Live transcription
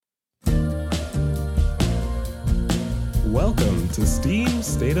Welcome to STEAM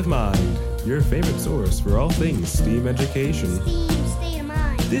State of Mind, your favorite source for all things STEAM education. STEAM State of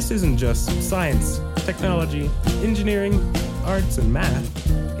Mind. This isn't just science, technology, engineering, arts, and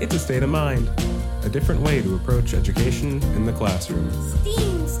math. It's a state of mind, a different way to approach education in the classroom.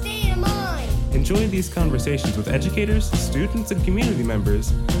 STEAM State of Mind. Enjoy these conversations with educators, students, and community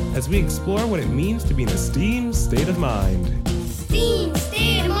members as we explore what it means to be in a STEAM state of mind. STEAM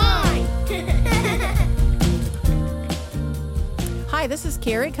State of Mind. Hi, this is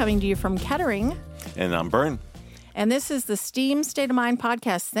Carrie coming to you from Kettering, And I'm Bern. and this is the STEAM State of Mind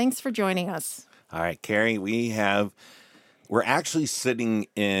podcast. Thanks for joining us. All right, Carrie, we're actually sitting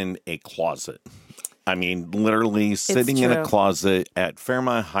in a closet. I mean, literally sitting in a true. closet at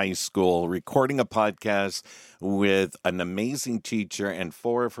Fairmont High School, recording a podcast with an amazing teacher and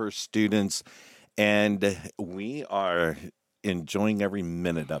 4 of her students. And we are enjoying every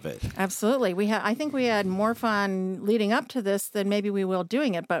minute of it. Absolutely. I think we had more fun leading up to this than maybe we will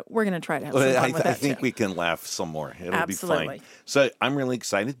doing it, but we're going to try to have some fun with that I think too. we can laugh some more. It'll Absolutely. be fine. So I'm really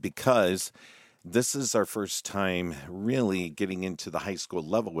excited because this is our first time really getting into the high school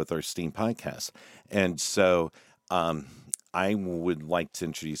level with our STEAM podcast. And so I would like to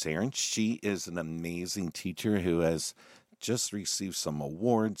introduce Erin. She is an amazing teacher who has just received some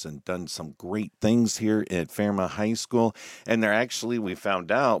awards and done some great things here at Fairmont High School. And we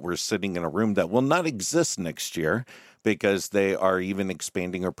found out we're sitting in a room that will not exist next year because they are even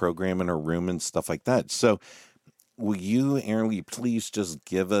expanding our program in our room and stuff like that. So Erin, will you please just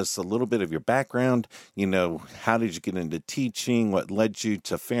give us a little bit of your background? You know, how did you get into teaching? What led you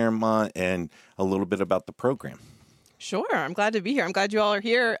to Fairmont? And a little bit about the program. Sure. I'm glad to be here. I'm glad you all are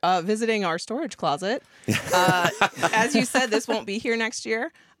here visiting our storage closet. As you said, this won't be here next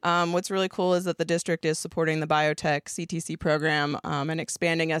year. What's really cool is that the district is supporting the biotech CTC program and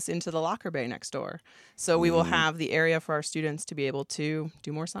expanding us into the locker bay next door. So we will have the area for our students to be able to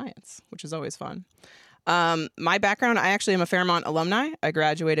do more science, which is always fun. My background, I actually am a Fairmont alumni. I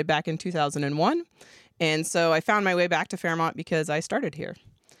graduated back in 2001. And so I found my way back to Fairmont because I started here.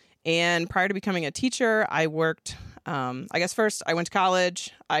 And prior to becoming a teacher, I worked, first I went to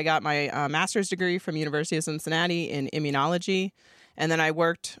college. I got my master's degree from University of Cincinnati in immunology. And then I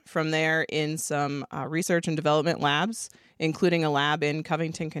worked from there in some research and development labs, including a lab in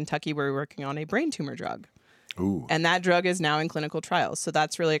Covington, Kentucky, where we're working on a brain tumor drug. Ooh. And that drug is now in clinical trials. So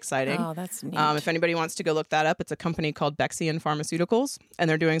that's really exciting. Oh, that's neat. If anybody wants to go look that up, it's a company called Bexian Pharmaceuticals, and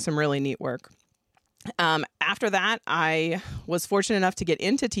they're doing some really neat work. After that, I was fortunate enough to get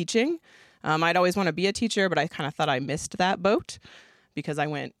into teaching. I'd always want to be a teacher, but I kind of thought I missed that boat because I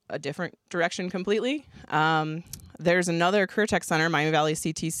went a different direction completely. There's another career tech center, Miami Valley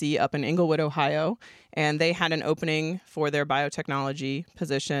CTC, up in Englewood, Ohio, and they had an opening for their biotechnology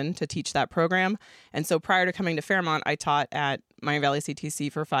position to teach that program. And so prior to coming to Fairmont, I taught at Miami Valley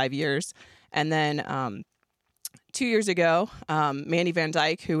CTC for 5 years. And then 2 years ago, Mandy Van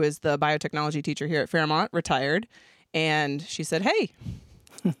Dyke, who is the biotechnology teacher here at Fairmont, retired. And she said, hey,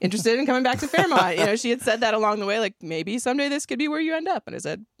 interested in coming back to Fairmont? You know, she had said that along the way, like, maybe someday this could be where you end up. And I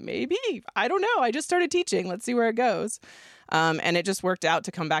said, maybe. I don't know. I just started teaching. Let's see where it goes. And it just worked out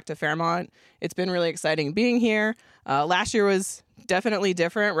to come back to Fairmont. It's been really exciting being here. Last year was definitely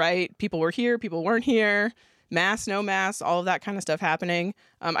different, right? People were here. People weren't here. Mass, no mass, all of that kind of stuff happening.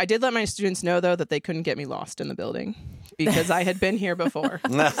 I did let my students know, though, that they couldn't get me lost in the building because I had been here before.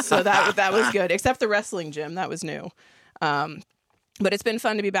 So that was good, except the wrestling gym. That was new. But it's been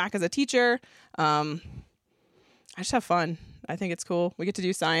fun to be back as a teacher. I just have fun. I think it's cool. We get to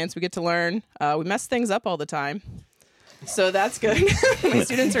do science. We get to learn. We mess things up all the time. So that's good. My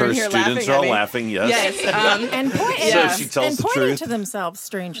students are in here laughing. Her students are all laughing, yes. Yes. and So she tells the pointing truth. to themselves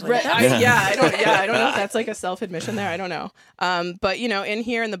strangely. Right. That's- I don't know if that's like a self-admission there. I don't know. But, you know, in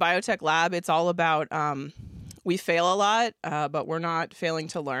here in the biotech lab, it's all about we fail a lot, but we're not failing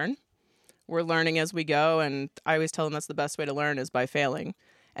to learn. We're learning as we go. And I always tell them that's the best way to learn is by failing.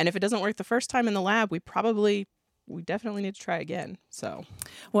 And if it doesn't work the first time in the lab, we definitely need to try again. So,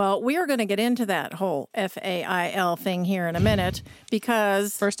 Well, we are going to get into that whole FAIL thing here in a minute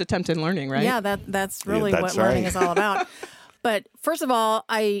because first attempt in learning, right? Yeah, that's really that's what learning right. is all about. But first of all,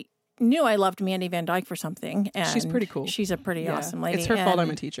 I knew I loved Mandy Van Dyke for something. And She's pretty cool. She's a pretty awesome lady. It's her fault and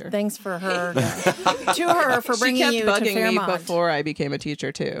I'm a teacher. Thanks for her, to her for bringing she you kept to bugging me Fairmont. before I became a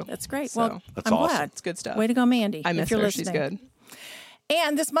teacher, too. That's great. So, well, That's I'm awesome. glad. It's good stuff. Way to go, Mandy. I if miss you're her. listening. She's good.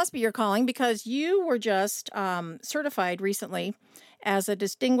 And this must be your calling because you were just certified recently as a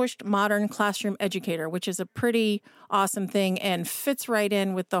distinguished modern classroom educator, which is a pretty awesome thing and fits right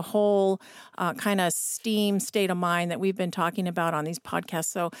in with the whole kind of STEAM state of mind that we've been talking about on these podcasts.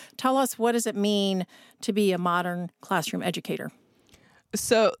 So tell us, what does it mean to be a modern classroom educator?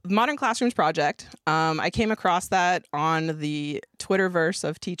 So Modern Classrooms Project, I came across that on the Twitterverse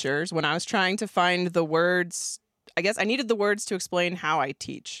of teachers when I was trying to find the words. I guess I needed the words to explain how I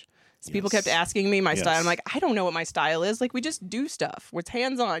teach. So people kept asking me my style. I'm like, I don't know what my style is. Like, we just do stuff. It's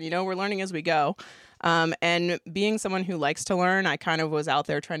hands-on, we're learning as we go. And being someone who likes to learn, I kind of was out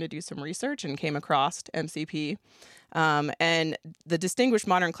there trying to do some research and came across MCP. And the Distinguished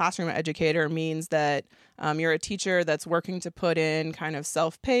Modern Classroom Educator means that you're a teacher that's working to put in kind of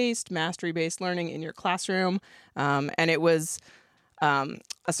self-paced, mastery-based learning in your classroom. And it was a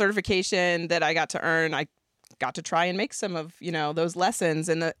certification that I got to earn. I got to try and make some of those lessons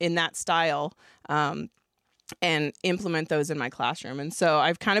in that style and implement those in my classroom. And so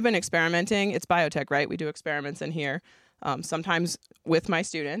I've kind of been experimenting. It's biotech, right? We do experiments in here, sometimes with my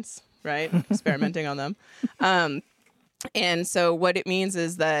students, right? Experimenting on them. And so what it means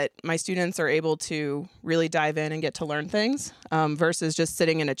is that my students are able to really dive in and get to learn things versus just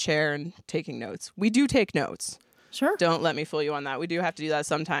sitting in a chair and taking notes. We do take notes. Sure. Don't let me fool you on that. We do have to do that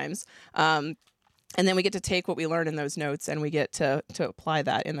sometimes. And then we get to take what we learn in those notes and we get to apply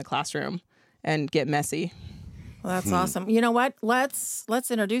that in the classroom and get messy. Well, that's awesome. You know what? Let's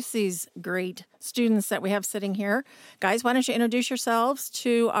introduce these great students that we have sitting here. Guys, why don't you introduce yourselves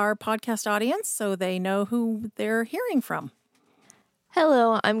to our podcast audience so they know who they're hearing from?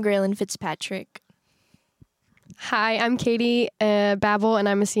 Hello, I'm Graylin Fitzpatrick. Hi, I'm Katie Babel, and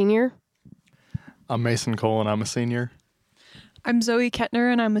I'm a senior. I'm Mason Cole, and I'm a senior. I'm Zoe Kettner,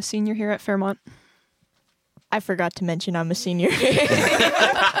 and I'm a senior here at Fairmont. I forgot to mention I'm a senior.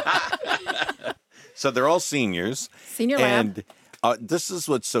 So they're all seniors. Senior lab. And this is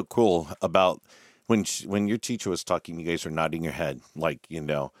what's so cool about when your teacher was talking, you guys are nodding your head like,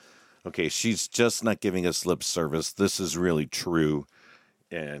 okay, she's just not giving us lip service. This is really true.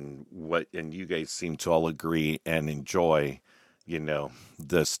 And you guys seem to all agree and enjoy,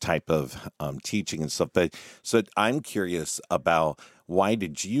 this type of teaching and stuff. But so I'm curious about, why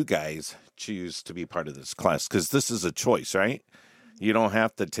did you guys choose to be part of this class? Because this is a choice, right? You don't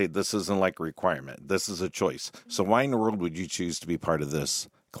have to take, this isn't like a requirement. This is a choice. So why in the world would you choose to be part of this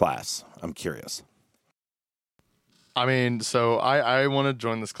class? I'm curious. I mean, so I want to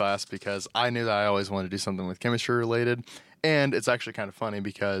join this class because I knew that I always wanted to do something with chemistry related. And it's actually kind of funny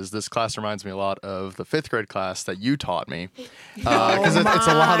because this class reminds me a lot of the 5th grade class that you taught me. It's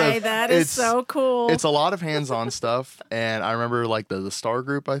a lot of that is so cool. It's a lot of hands-on stuff, and I remember like the STAR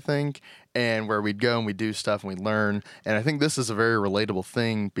group, I think, and where we'd go and we'd do stuff and we'd learn. And I think this is a very relatable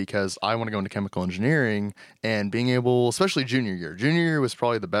thing because I want to go into chemical engineering and being able, especially junior year. Junior year was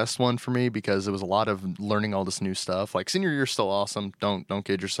probably the best one for me because it was a lot of learning all this new stuff. Like senior year is still awesome. Don't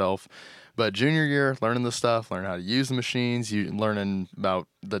kid yourself. But junior year, learning this stuff, learning how to use the machines, learning about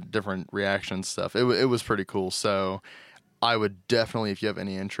the different reaction stuff. It was pretty cool. So I would definitely, if you have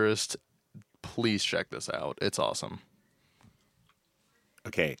any interest, please check this out. It's awesome.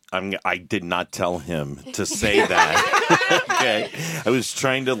 Okay, I did not tell him to say that. Okay, I was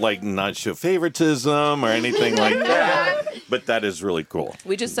trying to not show favoritism or anything like that. But that is really cool.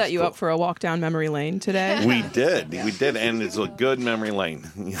 We just set you up for a walk down memory lane today. We did, and it's a good memory lane.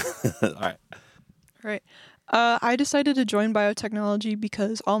 All right. Right. I decided to join biotechnology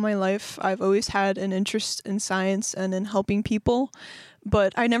because all my life I've always had an interest in science and in helping people.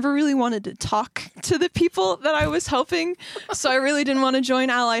 But I never really wanted to talk to the people that I was helping, so I really didn't want to join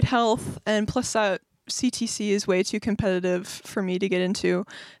allied health, and plus that CTC is way too competitive for me to get into.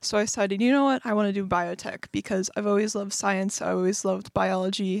 So I decided, you know what, I want to do biotech because I've always loved science, I always loved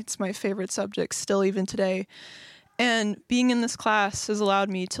biology, it's my favorite subject still even today. And being in this class has allowed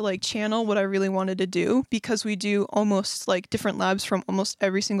me to channel what I really wanted to do because we do almost different labs from almost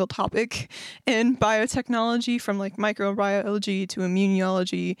every single topic in biotechnology, from microbiology to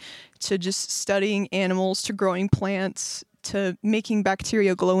immunology to just studying animals to growing plants to making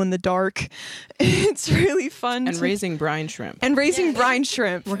bacteria glow in the dark. It's really fun. And raising brine shrimp. And raising brine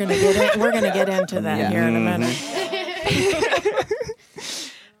shrimp. We're gonna get into that here in a minute.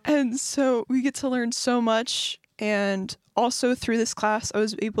 And so we get to learn so much. And also through this class, I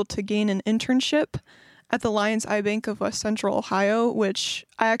was able to gain an internship at the Lions Eye Bank of West Central Ohio, which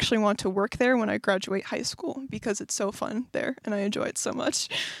I actually want to work there when I graduate high school because it's so fun there and I enjoy it so much.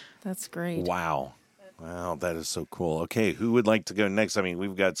 That's great. Wow, that is so cool. Okay, who would like to go next? I mean,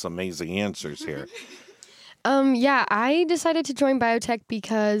 we've got some amazing answers here. Yeah, I decided to join biotech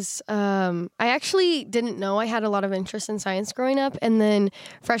because I actually didn't know I had a lot of interest in science growing up. And then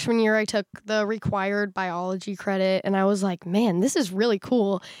freshman year, I took the required biology credit, and I was like, man, this is really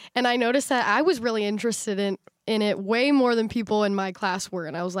cool. And I noticed that I was really interested in it way more than people in my class were.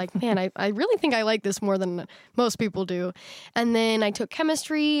 And I was like, man, I really think I like this more than most people do. And then I took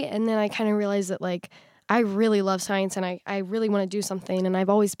chemistry, and then I kind of realized that, like, I really love science, and I really want to do something. And I've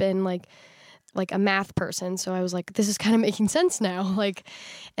always been, like a math person. So I was like, this is kind of making sense now.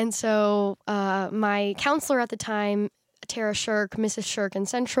 And so my counselor at the time, Tara Shirk, Mrs. Shirk in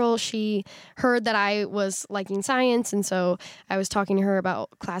Central, she heard that I was liking science. And so I was talking to her about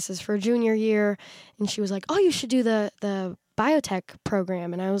classes for junior year. And she was like, oh, you should do the biotech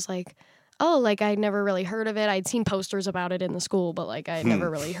program. And I was like, oh, like I'd never really heard of it. I'd seen posters about it in the school, but like I'd never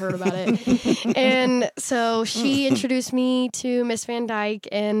really heard about it. And so she introduced me to Miss Van Dyke,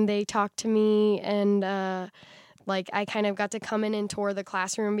 and they talked to me, and like I kind of got to come in and tour the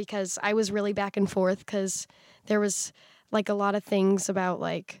classroom because I was really back and forth because there was like a lot of things about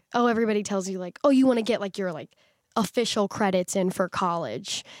like, oh, everybody tells you like, oh, you want to get like your like official credits in for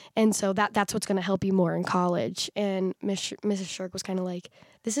college. And so that's what's going to help you more in college. And Mrs. Shirk was kind of like,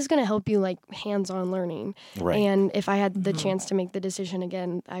 this is going to help you like hands-on learning. Right. And if I had the chance to make the decision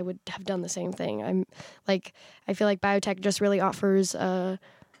again, I would have done the same thing. I feel like biotech just really offers a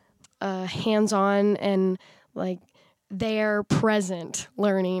hands-on and like there present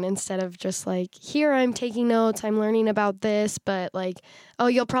learning instead of just like, here I'm taking notes, I'm learning about this, but like, oh,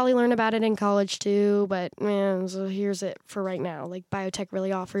 you'll probably learn about it in college too, but man, so here's it for right now. Like biotech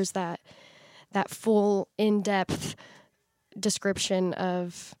really offers that full in-depth description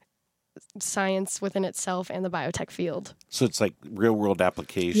of science within itself and the biotech field. So it's like real world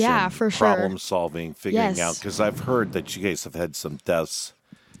application, yeah, for sure. Problem solving, figuring out, because I've heard that you guys have had some deaths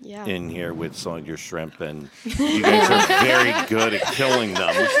in here with some of your shrimp, and you guys are very good at killing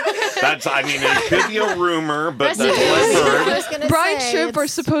them. It could be a rumor, but that's what I've heard. Brine shrimp are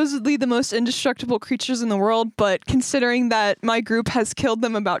supposedly the most indestructible creatures in the world, but considering that my group has killed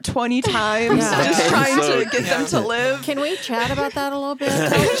them about 20 times, just trying to get them to live. Can we chat about that a little bit?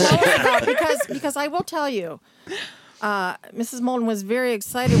 Tell us about, because I will tell you, Mrs. Moulton was very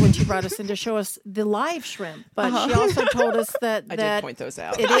excited when she brought us in to show us the live shrimp, but she also told us that I did point those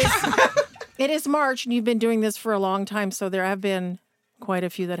out. It is March, and you've been doing this for a long time, so there have been quite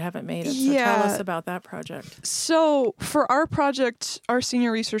a few that haven't made it. So tell us about that project. So for our project, our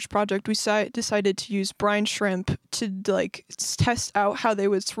senior research project, we decided to use brine shrimp to like test out how they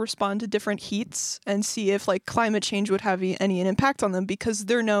would respond to different heats and see if like climate change would have any impact on them, because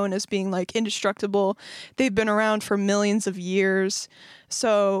they're known as being like indestructible. They've been around for millions of years.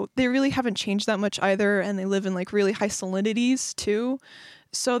 So they really haven't changed that much either, and they live in like really high salinities too.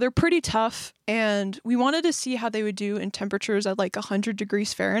 So they're pretty tough, and we wanted to see how they would do in temperatures at like 100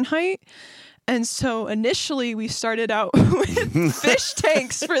 degrees Fahrenheit. And so initially we started out with fish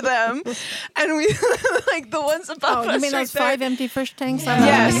tanks for them, and we like the ones above us. Oh, you mean those 5 empty fish tanks?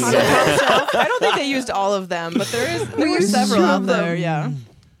 Yes. I don't think they used all of them, but there were several out there. Yeah.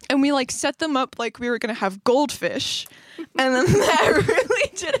 And we like set them up like we were going to have goldfish. And then that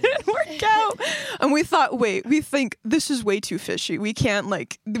really didn't work out. And we thought, we think this is way too fishy. We can't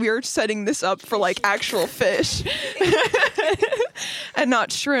we're setting this up for like actual fish and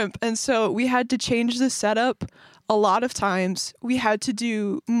not shrimp. And so we had to change the setup a lot of times. We had to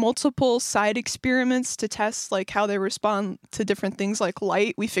do multiple side experiments to test like how they respond to different things like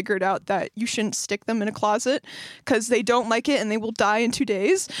light. We figured out that you shouldn't stick them in a closet because they don't like it and they will die in 2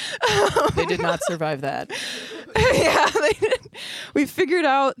 days. They did not survive that. Yeah, they did. We figured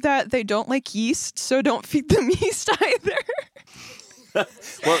out that they don't like yeast, so don't feed them yeast either.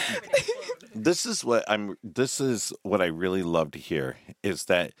 Well, this is what I really love to hear, is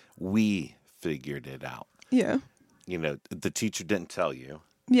that we figured it out. Yeah. You know, the teacher didn't tell you.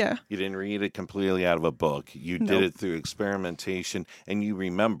 Yeah. You didn't read it completely out of a book. You did it through experimentation, and you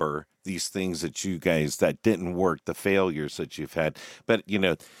remember these things that you guys that didn't work, the failures that you've had. But, you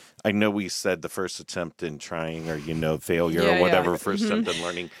know, I know we said the first attempt in trying, or, you know, failure or whatever, first attempt in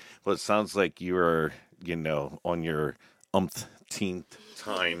learning. Well, it sounds like you are, you know, on your umpteenth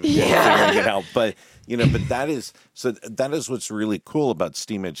time figuring it out. But, you know, but that is what's really cool about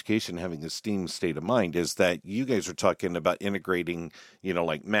STEAM education, having a STEAM state of mind, is that you guys are talking about integrating, you know,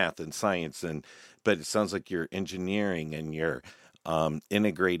 like math and science, but it sounds like you're engineering and you're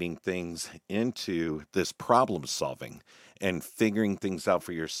integrating things into this problem solving and figuring things out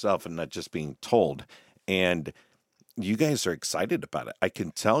for yourself and not just being told. And you guys are excited about it. I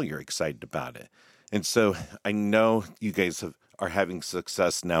can tell you're excited about it. And so I know you guys are having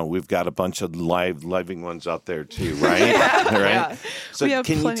success now. We've got a bunch of living ones out there too, right? Right. Yeah. So We have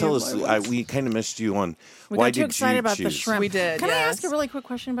can you plenty tell of us? live ones. We kind of missed you on We why got too did excited you about choose? the shrimp. We did, Can I ask a yes. really quick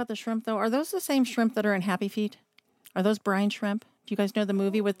question about the shrimp, though? Are those the same shrimp that are in Happy Feet? Are those brine shrimp? Do you guys know the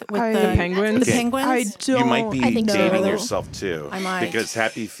movie with the The penguins? The penguins? I don't. You might be I think so. dating yourself too. I might. Because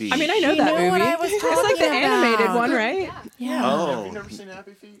Happy Feet. I mean, I know You that know movie. what I was It's like the talking animated about. one, right? Yeah. Oh, never seen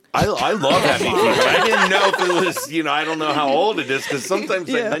Happy Feet? I love Happy Feet, but I didn't know if it was, I don't know how old it is because sometimes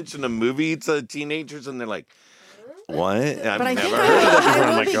I Yeah. mention a movie to teenagers and they're like, what? I've But I never think heard of that before. I I'm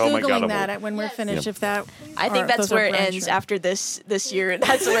will like, be oh my God. Googling I'm that old. when we're finished. If that, I think or that's those are where it brine ends shrimp. after this year.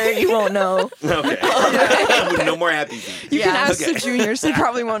 That's where you won't know. Okay. No more Happy Feet. You can Yeah. ask the juniors; they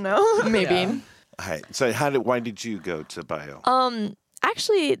probably won't know. Maybe. All right. So why did you go to bio?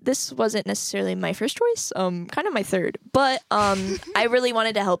 Actually, this wasn't necessarily my first choice. Kind of my third, but I really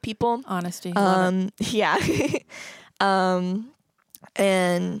wanted to help people. Honesty. Love it. Yeah.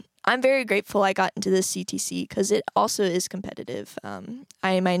 And I'm very grateful I got into this CTC because it also is competitive.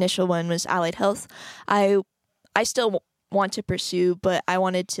 My initial one was allied health. I still want to pursue, but I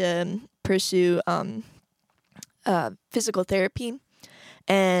wanted to pursue physical therapy,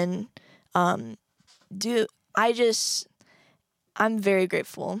 and I'm very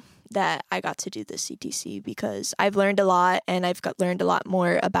grateful that I got to do the CTC because I've learned a lot, and learned a lot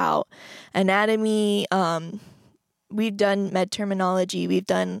more about anatomy. We've done med terminology. We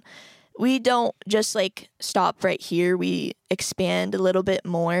don't just like stop right here. We expand a little bit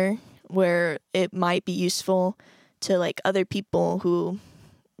more where it might be useful to like other people who,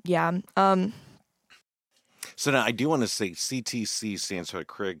 yeah. So now I do want to say CTC stands for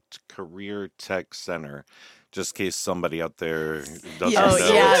Career Tech Center. Just in case somebody out there doesn't know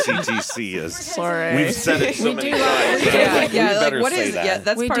what CTC is. Sorry. We've said it so We many do love- times. we do. Yeah, We like better what say is? that. Yeah,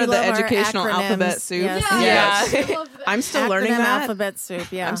 that's We part do of the love our educational acronyms. alphabet soup. Yes. Yeah. I'm still learning Acronym that. alphabet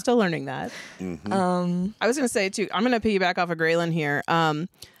soup. Yeah. I'm still learning that. I was going to say too. I'm going to piggyback off of Graylin here.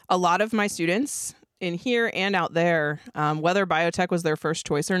 A lot of my students in here and out there, whether biotech was their first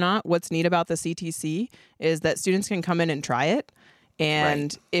choice or not, what's neat about the CTC is that students can come in and try it.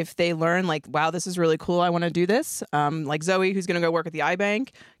 And if they learn like, wow, this is really cool, I want to do this. Like Zoe, who's going to go work at the eye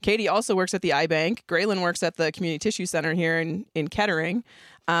bank. Katie also works at the eye bank. Graylin works at the Community Tissue Center here in Kettering.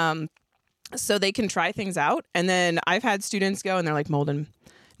 So they can try things out. And then I've had students go and they're like, Molden,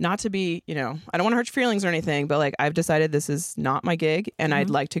 not to be, I don't want to hurt your feelings or anything, but like I've decided this is not my gig and I'd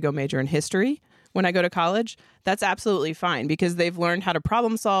like to go major in history when I go to college. That's absolutely fine because they've learned how to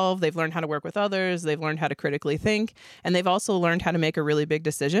problem solve, they've learned how to work with others, they've learned how to critically think, and they've also learned how to make a really big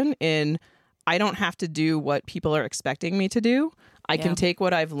decision in I don't have to do what people are expecting me to do. I can take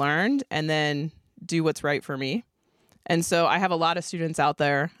what I've learned and then do what's right for me. And so I have a lot of students out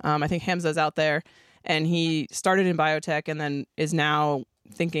there. I think Hamza's out there, and he started in biotech and then is now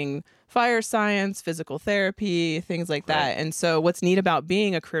thinking fire science, physical therapy, things like that. And so what's neat about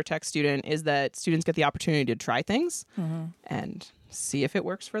being a career tech student is that students get the opportunity to try things and see if it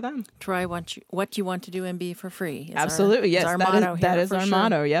works for them. Try what you want to do and be for free. Is Absolutely. Is Yes. our That motto is, here that is for our sure.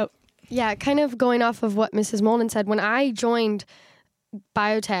 motto. Yep. Yeah, kind of going off of what Mrs. Molden said, when I joined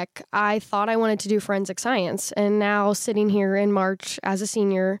biotech, I thought I wanted to do forensic science. And now sitting here in March as a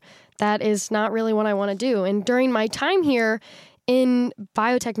senior, that is not really what I want to do. And during my time here in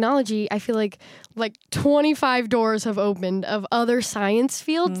biotechnology, I feel like 25 doors have opened of other science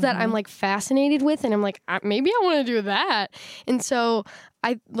fields that I'm like fascinated with. And I'm like, maybe I want to do that. And so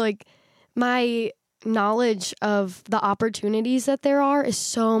my knowledge of the opportunities that there are is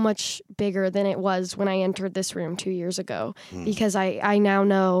so much bigger than it was when I entered this room 2 years ago, because I now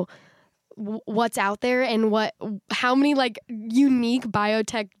know what's out there and how many like unique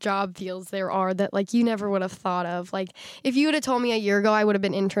biotech job fields there are that like you never would have thought of. Like if you would have told me a year ago I would have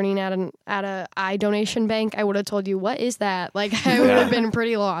been interning at a eye donation bank, I would have told you, what is that? Like I would have been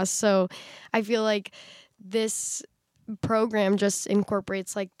pretty lost. So I feel like this program just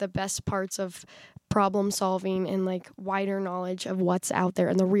incorporates like the best parts of problem solving and like wider knowledge of what's out there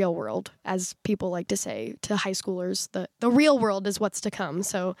in the real world, as people like to say to high schoolers, the real world is what's to come.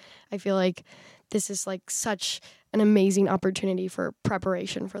 So I feel like this is like such an amazing opportunity for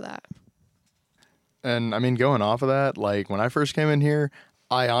preparation for that. And I mean, going off of that, like when I first came in here,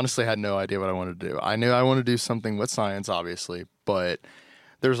 I honestly had no idea what I wanted to do. I knew I wanted to do something with science, obviously, but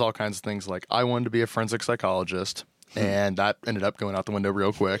there's all kinds of things. Like I wanted to be a forensic psychologist. And that ended up going out the window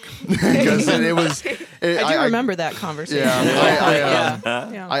real quick because I do remember that conversation. Yeah,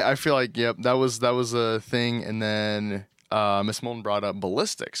 Yeah. I feel like that was a thing. And then Miss Moulton brought up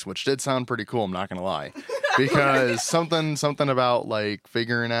ballistics, which did sound pretty cool. I'm not gonna lie, because something about like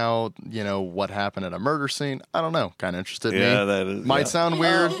figuring out, what happened at a murder scene. I don't know. Kind of interested me. Yeah, that is. Might sound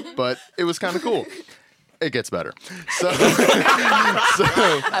weird, but it was kind of cool. It gets better. So,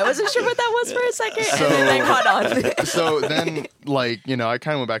 I wasn't sure what that was for a second, and then I caught on. So then, I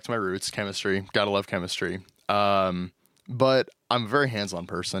kind of went back to my roots, chemistry. Gotta love chemistry. But I'm a very hands-on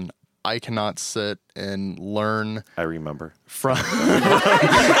person. I cannot sit and learn. I remember. From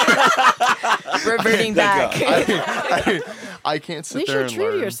reverting back. I can't sit At least there you're and true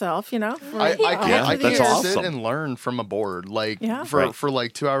learn. to yourself, I can't that's sit awesome. and learn from a board. Yeah. For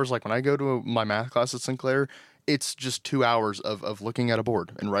like 2 hours, like when I go to my math class at Sinclair, it's just 2 hours of looking at a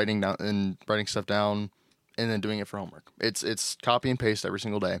board and writing stuff down and then doing it for homework. It's copy and paste every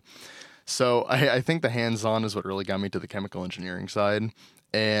single day. So I think the hands-on is what really got me to the chemical engineering side.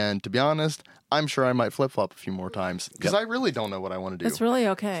 And to be honest, I'm sure I might flip-flop a few more times because I really don't know what I want to do. It's really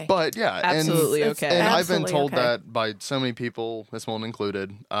okay. But yeah, Absolutely and, okay. And I've been Absolutely told okay. that by so many people, Miss Moulton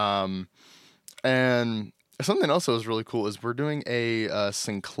included. And something else that was really cool is we're doing a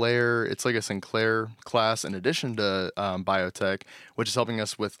Sinclair. It's like a Sinclair class in addition to biotech, which is helping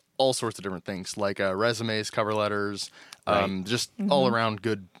us with all sorts of different things like resumes, cover letters, just all around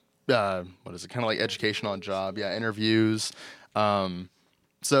good. What is it? Kind of like education on job, interviews.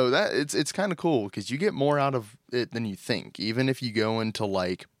 So that it's kind of cool because you get more out of it than you think. Even if you go into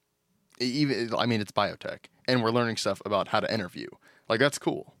it's biotech, and we're learning stuff about how to interview. Like that's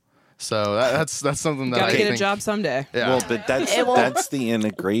cool. So that's something that Gotta I get think, a job someday. Yeah. Well, but that's the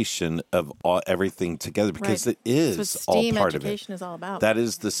integration of everything together because Right. it is That's what all STEAM part of it. education is all about. That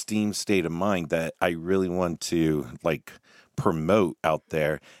is the STEAM state of mind that I really want to promote out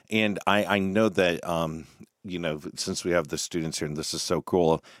there. And I know that, since we have the students here and this is so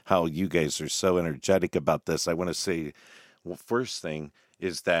cool how you guys are so energetic about this, I want to say, well, first thing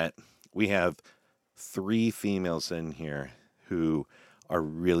is that we have 3 females in here who are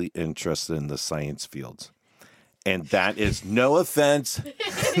really interested in the science fields. And that is no offense.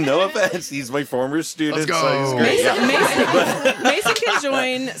 No offense. He's my former student. Let's go. So he's great. Yeah. Mason can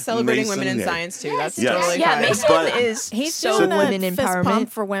join celebrating Mason, women in yeah. science too. That's Yes. totally Yeah, fine. Mason But- is He's so doing women a fist pump empowerment.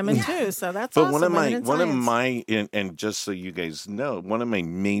 for women too, so that's But awesome. one of Women in science. and just so you guys know, one of my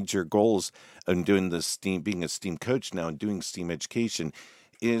major goals in doing the STEAM, being a STEAM coach now and doing STEAM education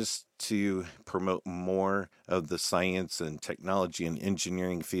is to promote more of the science and technology and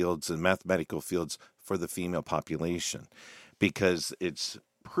engineering fields and mathematical fields for the female population, because it's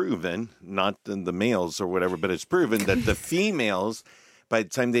proven, not in the males or whatever, but it's proven that the females, by the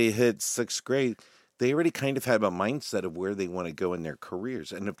time they hit 6th grade, they already kind of have a mindset of where they want to go in their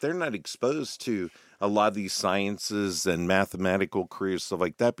careers. And if they're not exposed to a lot of these sciences and mathematical careers, stuff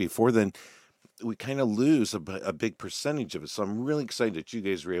like that before then, we kind of lose a big percentage of it. So I'm really excited that you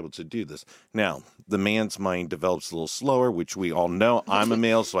guys were able to do this. Now, the man's mind develops a little slower, which we all know. I'm a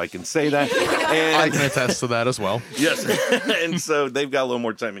male, so I can say that. And I can attest to that as well. yes. And so they've got a little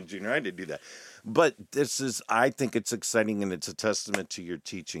more time in junior high to do that. But I think it's exciting, and it's a testament to your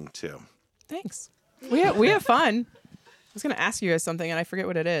teaching too. Thanks. We have fun. I was going to ask you guys something, and I forget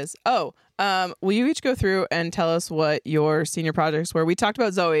what it is. Oh, will you each go through and tell us what your senior projects were? We talked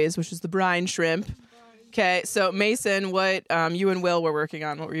about Zoe's, which is the brine shrimp. Okay, so Mason, what you and Will were working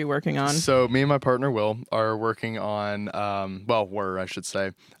on? What were you working on? So me and my partner Will are working on,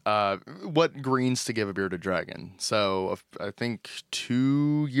 what greens to give a bearded dragon. So I think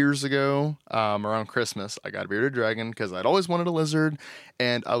 2 years ago, around Christmas, I got a bearded dragon because I'd always wanted a lizard,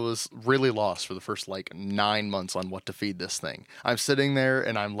 and I was really lost for the first 9 months on what to feed this thing. I'm sitting there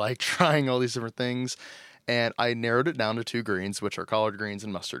and I'm trying all these different things, and I narrowed it down to 2 greens, which are collard greens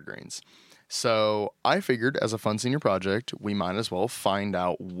and mustard greens. So I figured as a fun senior project, we might as well find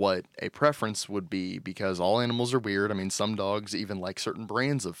out what a preference would be, because all animals are weird. I mean, some dogs even like certain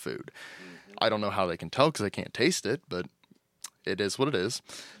brands of food. I don't know how they can tell because I can't taste it, but it is what it is.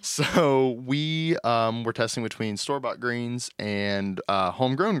 So we were testing between store-bought greens and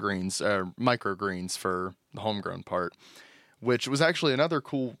homegrown greens, microgreens for the homegrown part, which was actually another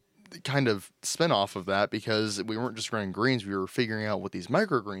cool kind of spin off of that, because we weren't just growing greens, we were figuring out what these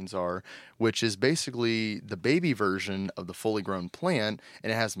microgreens are, which is basically the baby version of the fully grown plant,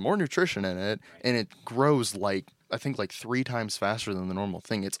 and it has more nutrition in it, and it grows I think 3 times faster than the normal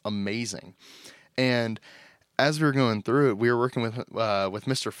thing. It's amazing. And as we were going through it, we were working with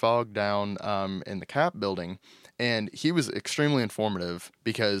Mr. Fogg down in the CAP building, and he was extremely informative,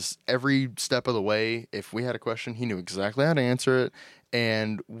 because every step of the way, if we had a question, he knew exactly how to answer it.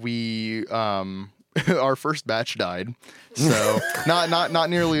 And we our first batch died. So not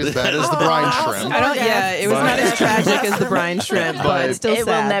nearly as bad as the brine shrimp. It was not as tragic as the brine shrimp, but it's still it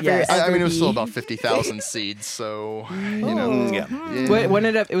sad. will never. yes. I mean, it was be. still about 50,000 seeds. So you know, Yeah. What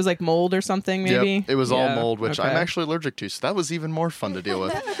ended up? It was like mold or something, maybe. Yep, it was all Yeah, mold, which I'm okay. actually allergic to. So that was even more fun to deal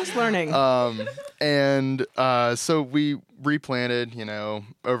with. Just learning. So we replanted,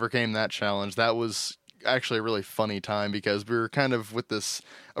 overcame that challenge. That was actually a really funny time because we were kind of with this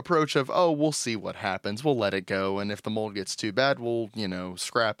approach of, we'll see what happens. We'll let it go. And if the mold gets too bad, we'll,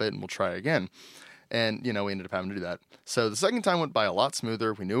 scrap it and we'll try again. And, we ended up having to do that. So the second time went by a lot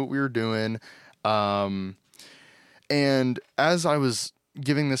smoother. We knew what we were doing. And as I was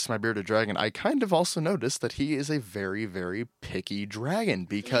giving this to my bearded dragon, I kind of also noticed that he is a very, very picky dragon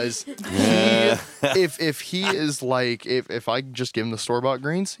because if he is like, if I just give him the store-bought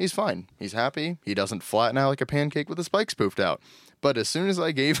greens, he's fine. He's happy. He doesn't flatten out like a pancake with the spikes poofed out. But as soon as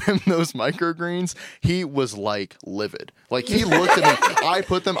I gave him those microgreens, he was like livid. Like he looked at me. I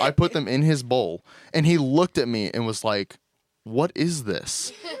put them in his bowl, and he looked at me and was like, "What is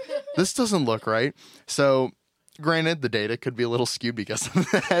this? This doesn't look right." So, granted, the data could be a little skewed because of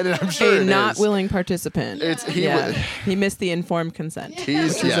that, and I'm sure a it not is. willing participant. He missed the informed consent.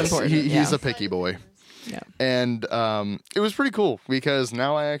 He's important. He's a picky boy. Yeah. And it was pretty cool because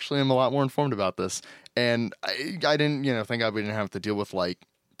now I actually am a lot more informed about this. And I didn't, thank God we didn't have to deal with like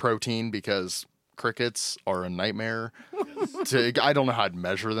protein because crickets are a nightmare. I don't know how to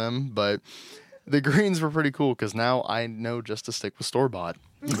measure them, but the greens were pretty cool because now I know just to stick with store-bought.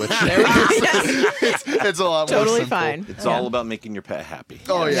 Which it's a lot more Totally simple. fine. It's all about making your pet happy.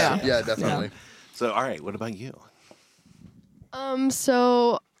 Oh, yeah, definitely. So, all right, what about you?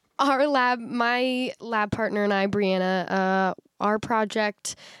 So my lab partner and I, Brianna, our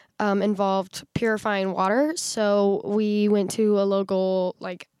project involved purifying water. So we went to a local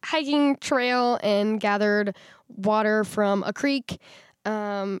hiking trail and gathered water from a creek.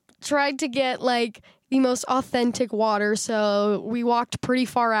 Tried to get the most authentic water. So we walked pretty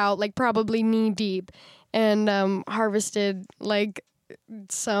far out, probably knee deep, and harvested it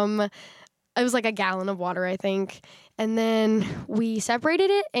was a gallon of water, I think. And then we separated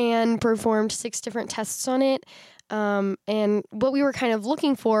it and performed 6 different tests on it. And what we were kind of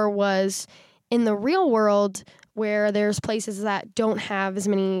looking for was in the real world where there's places that don't have as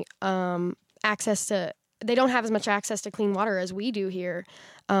many they don't have as much access to clean water as we do here.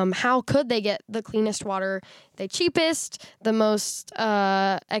 How could they get the cleanest water, the cheapest, the most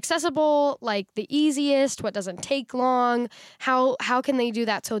accessible, the easiest, what doesn't take long? How can they do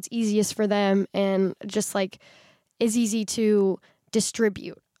that so it's easiest for them and just is easy to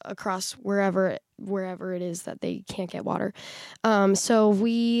distribute across wherever it is that they can't get water. So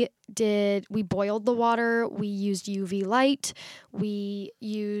we boiled the water, we used UV light, we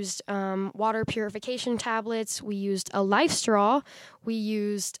used water purification tablets, we used a life straw, we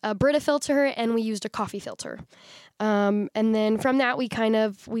used a Brita filter, and we used a coffee filter. And then from that, we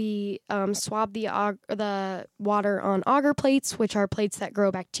swabbed the water on agar plates, which are plates that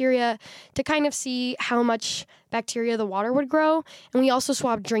grow bacteria, to kind of see how much bacteria the water would grow. And we also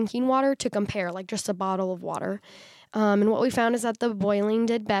swabbed drinking water to compare, just a bottle of water. And what we found is that the boiling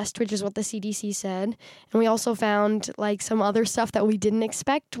did best, which is what the CDC said. And we also found some other stuff that we didn't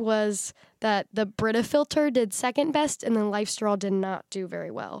expect was that the Brita filter did second best and the life straw did not do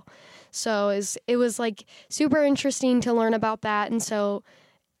very well. So it was super interesting to learn about that. And so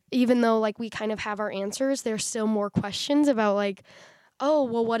even though we kind of have our answers, there's still more questions about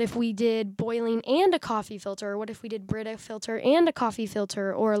what if we did boiling and a coffee filter? Or what if we did Brita filter and a coffee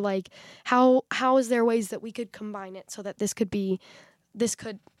filter? Or how is there ways that we could combine it so that this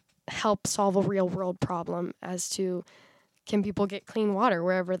could help solve a real world problem as to can people get clean water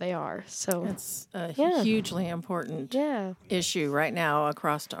wherever they are? So It's a hugely important issue right now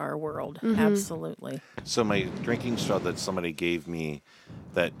across our world. Mm-hmm. Absolutely. So my drinking straw that somebody gave me,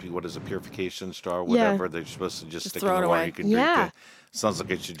 what is a purification straw or whatever, they're supposed to just stick throw in it the water, away. you can drink it. Sounds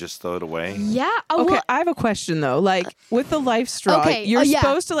like I should just throw it away. Yeah. Oh, Okay, well, I have a question though. With the life straw, Okay, you're yeah.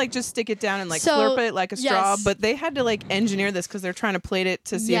 supposed to just stick it down and So, slurp it like a straw, yes. but they had to engineer this because they're trying to plate it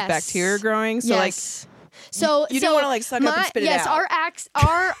to see if Yes. bacteria are growing. So yes. So you don't want to suck up and spit it out. Yes,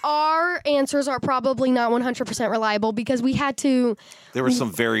 our answers are probably not 100% reliable because we had to There were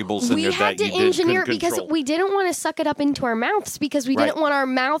some variables in we there had that to you engineer couldn't because control. we didn't want to suck it up into our mouths because we Right. didn't want our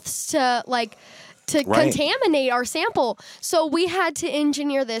mouths to to Right. contaminate our sample. So we had to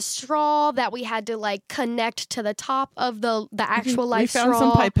engineer this straw that we had to like connect to the top of the actual We life found straw.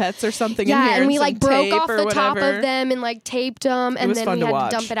 some pipettes or something in Yeah, here. and we some like broke tape off or the top whatever. of them and like taped them, and was then fun we to had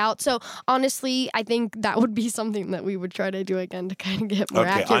to dump watch. it out. So honestly, I think that would be something that we would try to do again to kind of get more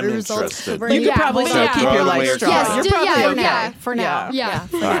Okay, accurate I'm results. interested. You could probably hold still on. keep your Throw life away your straw. straw. You're Yes, probably yeah, okay. yeah. For now. Yeah.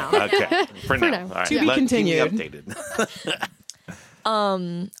 For All now. right, okay. For now. now. All right. To be Keep me continued. updated.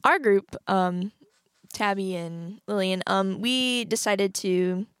 Our group, Tabby and Lillian, we decided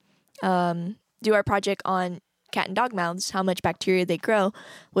to do our project on cat and dog mouths, how much bacteria they grow,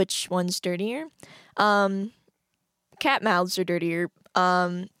 which one's dirtier. Cat mouths are dirtier.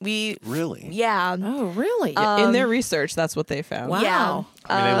 Really? Yeah. Oh, really? In their research, that's what they found. Wow. Yeah.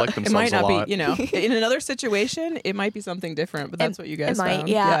 I mean, they like It themselves might a not lot. be, in another situation, it might be something different, but that's what you guys It might, found.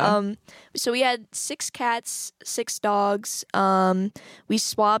 yeah. So we had 6 cats, 6 dogs. We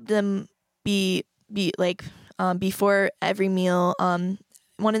swabbed them before every meal. 1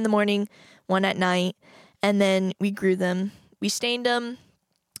 in the morning, 1 at night, and then we grew them. We stained them,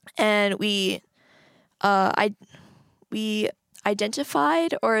 and we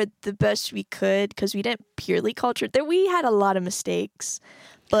identified, or the best we could, because we didn't purely culture. There, we had a lot of mistakes,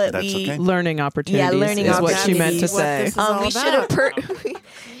 but That's we okay. Learning opportunities learning is what she meant to opportunities. What say. this is all we should have about.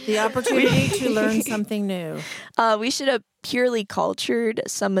 The opportunity to learn something new. we should have purely cultured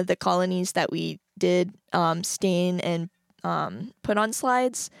some of the colonies that we did stain and put on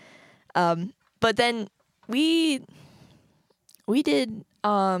slides. But then we did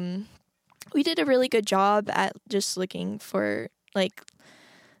a really good job at just looking for like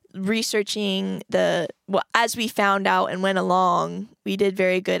researching as we found out and went along. We did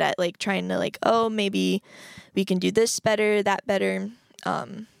very good at like trying to like, oh, maybe we can do this better, that better.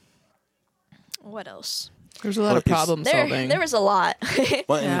 What else? There's a lot of problem solving. There was a lot.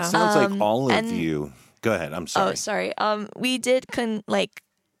 Well, and Yeah. it sounds like all of and- you. Go ahead. I'm sorry. Oh, sorry. We did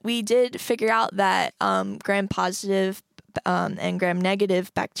figure out that gram-positive and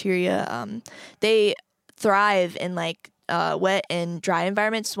gram-negative bacteria, they thrive in like wet and dry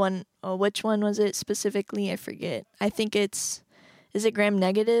environments. Which one was it specifically? I forget. I think is it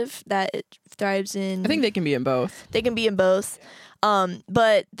gram-negative that it thrives in? I think they can be in both. They can be in both,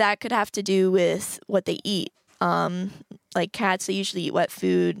 but that could have to do with what they eat. Like cats, they usually eat wet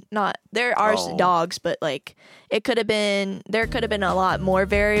food. There are Oh. dogs, but like there could have been a lot more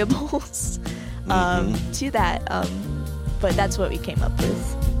variables to that. But that's what we came up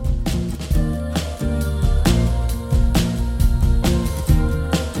with.